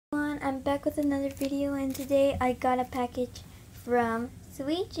I'm back with another video, and today I got a package from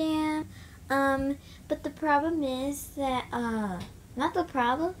Sweet Jam. But the problem is that, not the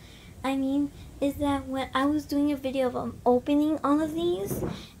problem, is that when I was doing a video of opening all of these,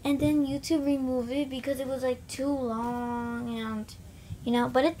 and then YouTube removed it because it was like too long, and,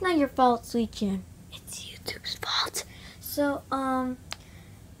 but it's not your fault, Sweet Jam. It's YouTube's fault. So,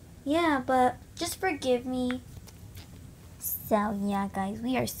 yeah, but just forgive me. So yeah, guys,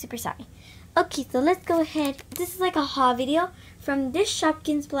 we are super sorry. Okay, so let's go ahead. This is like a haul video from this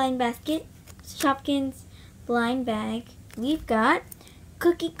Shopkins blind bag. We've got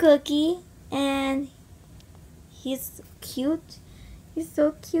Cookie, and he's cute. He's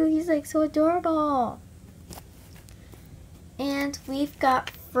so cute. He's like so adorable. And we've got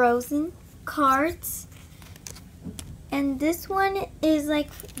Frozen cards. And this one is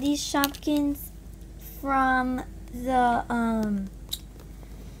like these Shopkins from the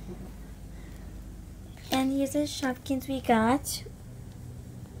and here's the Shopkins we got.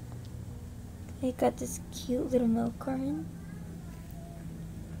 We got this cute little milk carton.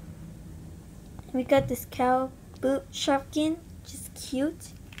 We got this cow boot Shopkin, just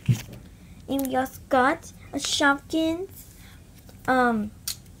cute. And we also got a Shopkins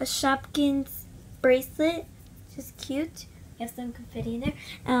bracelet, just cute. We have some confetti in there.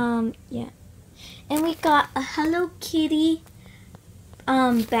 Yeah. And we got a Hello Kitty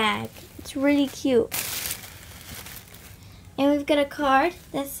bag. It's really cute. And we've got a card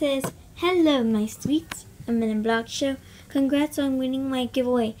that says, "Hello, my sweets. I'm Men in Block Show. Congrats on winning my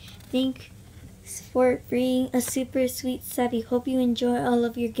giveaway. Thanks for being a super sweet savvy. Hope you enjoy all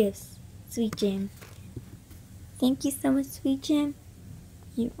of your gifts. Sweet Jam." Thank you so much, Sweet Jam.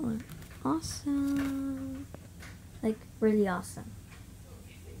 You are awesome. Like, really awesome.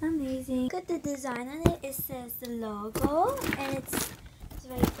 Amazing. Look at the design on it. It says the logo, and it's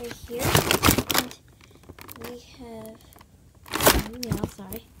right here. And we have,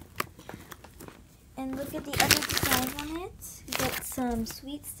 sorry. And look at the other designs on it. We got some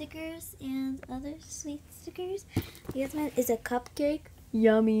sweet stickers and other sweet stickers. The other one is a cupcake.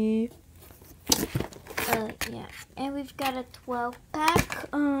 Yummy. Yeah. And we've got a 12-pack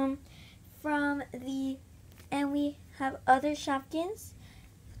and we have other Shopkins.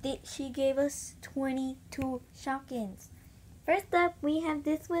 She gave us 22 Shopkins. First up, we have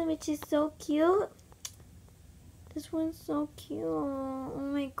this one, which is so cute. This one's so cute. Oh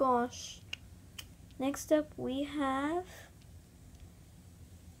my gosh. Next up, we have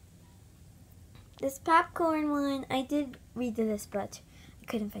this popcorn one. I did read this, but I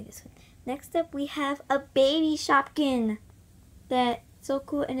couldn't find this one. Next up, we have a baby Shopkin. That's so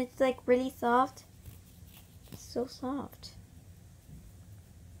cool, and it's like really soft. It's so soft.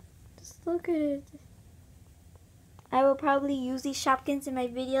 Just look at it. I will probably use these Shopkins in my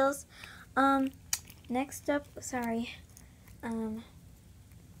videos. Next up, sorry. Oh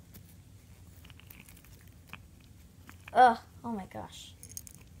my gosh.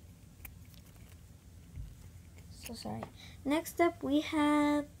 So sorry. Next up we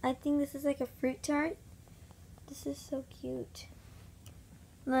have, I think this is like a fruit tart. This is so cute.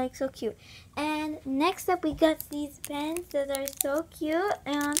 Like, so cute. And next up we got these pens that are so cute,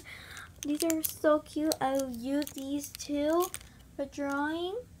 and these are so cute. I will use these too for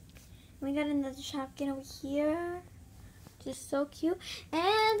drawing. We got another Shopkin over here. Just so cute.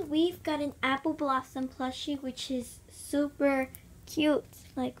 And we've got an Apple Blossom plushie, which is super cute.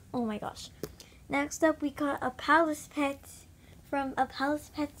 Like, oh my gosh. Next up, we got a Palace Pet from a Palace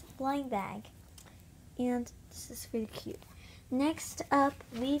Pets blind bag. And this is really cute. Next up,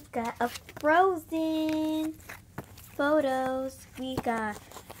 we've got a Frozen photos. We got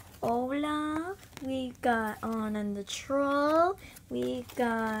Olaf. We got Anna and the Troll. We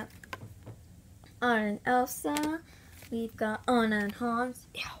got Anna and Elsa. We've got Anna and Hans.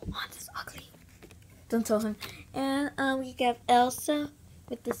 Ew, Hans is ugly. Don't tell him. And we got Elsa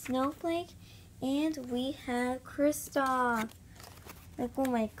with the snowflake. And we have Kristoff. Like, oh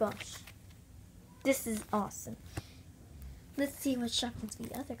my gosh. This is awesome. Let's see what Shopkins we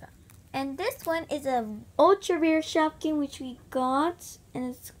other got. And this one is a ultra rare Shopkin which we got. And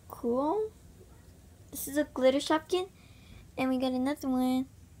it's cool. This is a glitter Shopkin. And we got another one.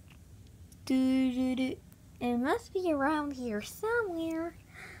 It must be around here somewhere.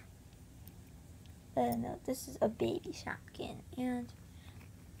 No, this is a baby Shopkin. And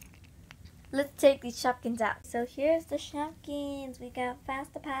let's take these Shopkins out. So here's the Shopkins. We got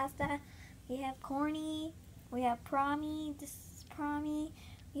Fasta Pasta. We have Corny. We have Promi. This is Promi.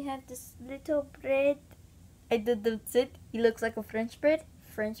 We have this little bread. That's it. He looks like a French bread.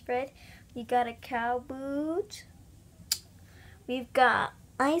 We got a cow boot. We've got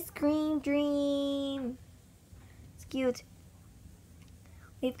Ice cream dream. It's cute.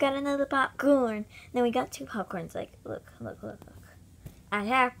 We've got another popcorn. Then we got 2 popcorns. Like, look. I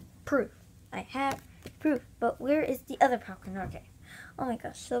have proof. I have proof. But where is the other popcorn? Okay. Oh my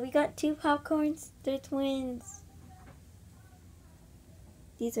gosh. So we got 2 popcorns. They're twins.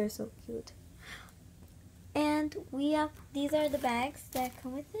 These are so cute. And these are the bags that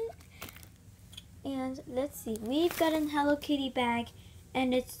come with it. And let's see. We've got a Hello Kitty bag.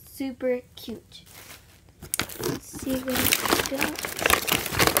 And it's super cute. Let's see what it's got.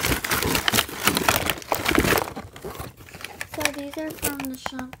 So these are from the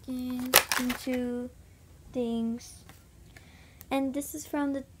Shopkins into things. And this is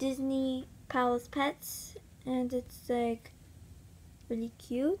from the Disney Palace Pets. And it's like really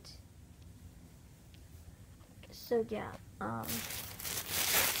cute. So yeah.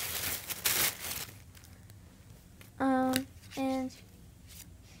 And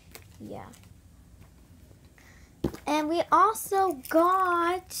yeah. And we also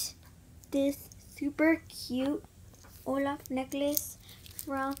got this super cute Olaf necklace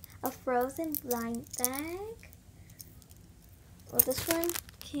from a Frozen blind bag. Well, this one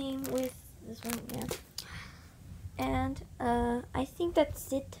came with this one, yeah. And I think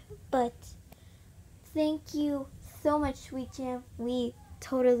that's it, but thank you so much, Sweet Jam. We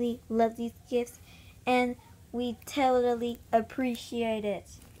totally love these gifts, and we totally appreciate it.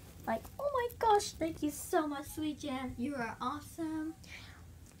 Like, oh my gosh, thank you so much, Sweet Jam. You are awesome.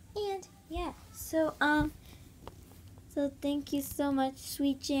 And yeah, so thank you so much,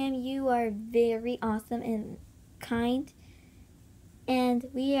 Sweet Jam. You are very awesome and kind. And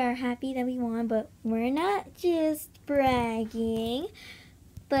we are happy that we won, but we're not just bragging.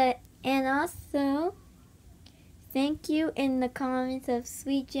 And also, thank you in the comments of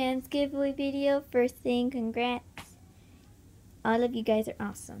Sweet Jam's giveaway video for saying congrats. All of you guys are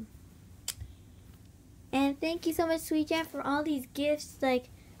awesome. And thank you so much, Sweet Jam, for all these gifts. Like,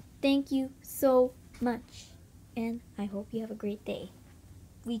 thank you so much. And I hope you have a great day.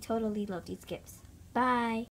 We totally love these gifts. Bye.